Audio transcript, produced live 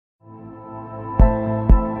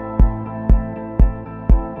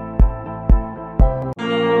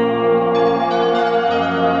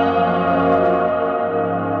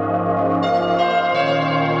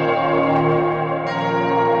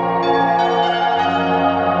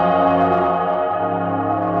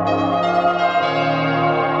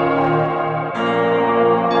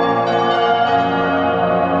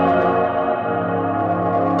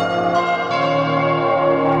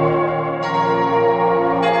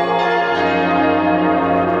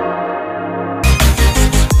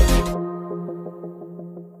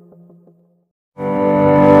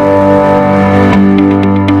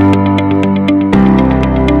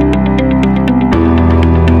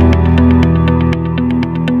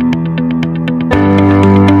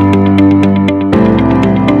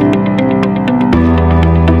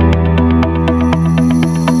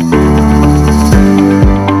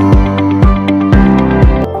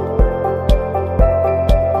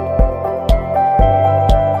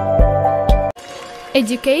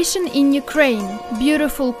Education in Ukraine,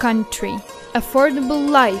 beautiful country, affordable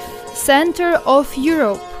life, center of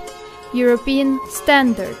Europe, European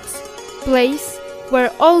standards, place where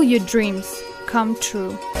all your dreams come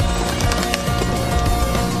true.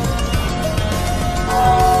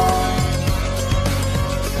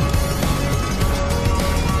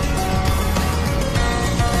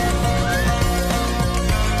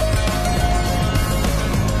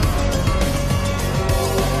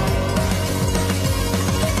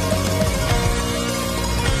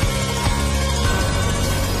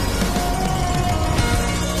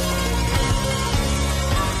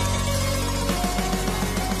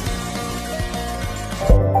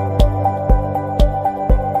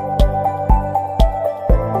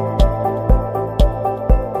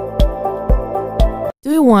 Do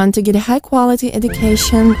you want to get a high-quality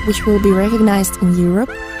education which will be recognized in Europe?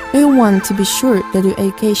 Do you want to be sure that your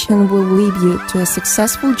education will lead you to a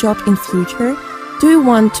successful job in future? Do you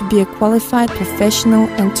want to be a qualified professional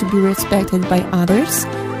and to be respected by others?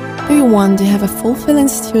 Do you want to have a fulfilling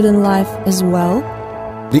student life as well?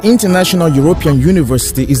 The International European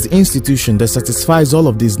University is the institution that satisfies all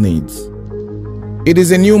of these needs. It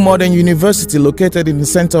is a new modern university located in the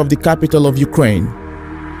center of the capital of Ukraine.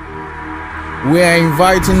 We are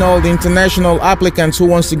inviting all the international applicants who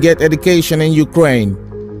want to get education in Ukraine.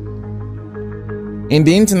 In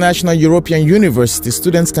the International European University,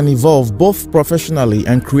 students can evolve both professionally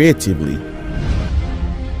and creatively.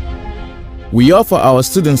 We offer our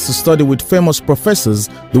students to study with famous professors,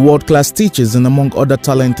 the world-class teachers, and among other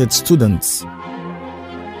talented students.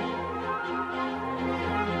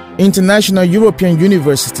 International European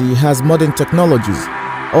University has modern technologies.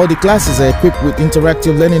 All the classes are equipped with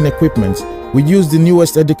interactive learning equipment. We use the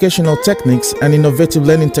newest educational techniques and innovative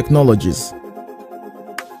learning technologies.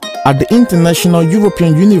 At the International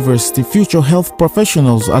European University, future health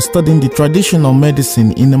professionals are studying the traditional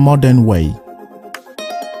medicine in a modern way.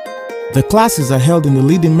 The classes are held in the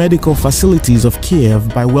leading medical facilities of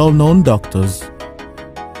Kiev by well-known doctors.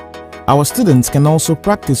 Our students can also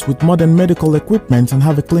practice with modern medical equipment and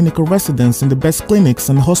have a clinical residence in the best clinics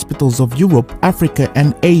and hospitals of Europe, Africa,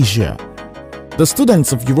 and Asia. The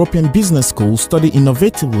students of European Business School study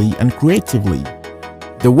innovatively and creatively.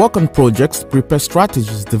 They work on projects, prepare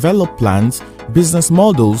strategies, develop plans, business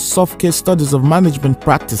models, solve case studies of management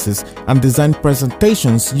practices, and design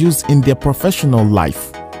presentations used in their professional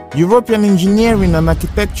life. European Engineering and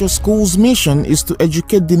Architecture School's mission is to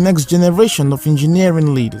educate the next generation of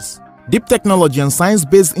engineering leaders. Deep technology and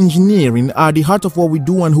science-based engineering are the heart of what we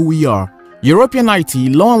do and who we are. European IT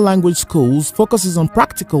Law and Language Schools focuses on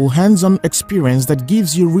practical, hands-on experience that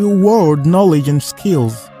gives you real-world knowledge and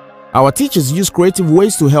skills. Our teachers use creative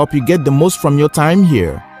ways to help you get the most from your time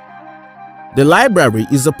here. The library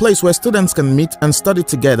is a place where students can meet and study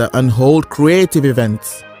together and hold creative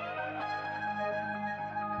events.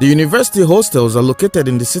 The university hostels are located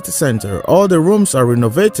in the city center. All the rooms are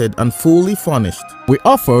renovated and fully furnished. We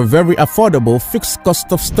offer very affordable fixed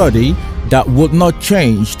cost of study that would not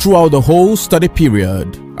change throughout the whole study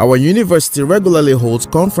period. Our university regularly holds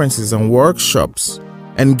conferences and workshops,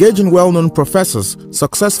 engaging well-known professors,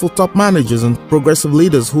 successful top managers, and progressive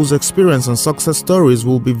leaders whose experience and success stories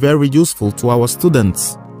will be very useful to our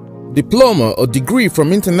students. Diploma or degree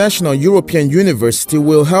from International European University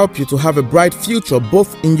will help you to have a bright future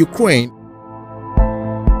both in Ukraine.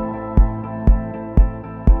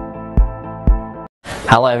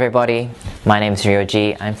 Hello everybody, my name is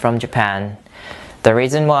Ryoji. I'm from Japan. The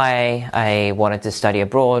reason why I wanted to study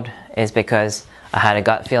abroad is because I had a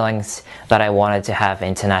gut feelings that I wanted to have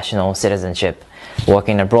international citizenship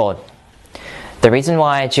working abroad. The reason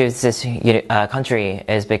why I choose this country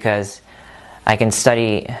is because I can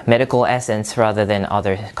study medical essence rather than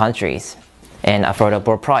other countries in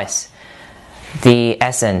affordable price. The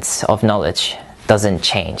essence of knowledge doesn't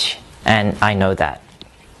change, and I know that.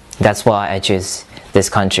 That's why I choose this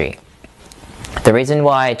country. The reason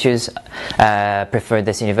why I prefer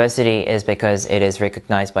this university is because it is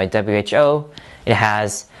recognized by WHO. It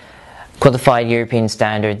has qualified European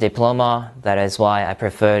standard diploma. That is why I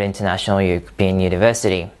preferred International European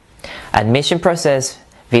University. Admission process,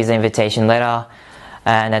 visa invitation letter,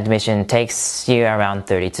 and admission takes you around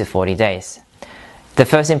 30 to 40 days. The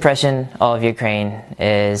first impression of Ukraine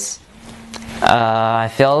is I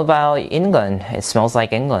feel about England. It smells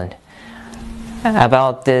like England.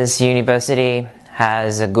 About this university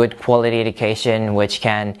has a good quality education which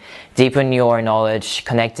can deepen your knowledge,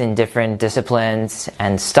 connect in different disciplines,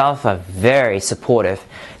 and staff are very supportive,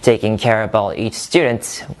 taking care about each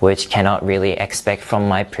student, which cannot really expect from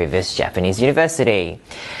my previous Japanese university.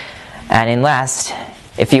 And in last,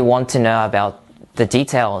 if you want to know about the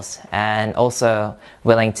details and also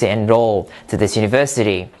willing to enroll to this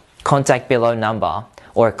university, contact below number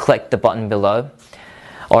or click the button below.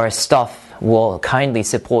 Our staff will kindly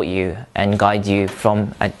support you and guide you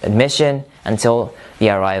from admission until the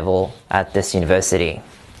arrival at this university.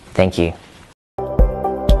 Thank you.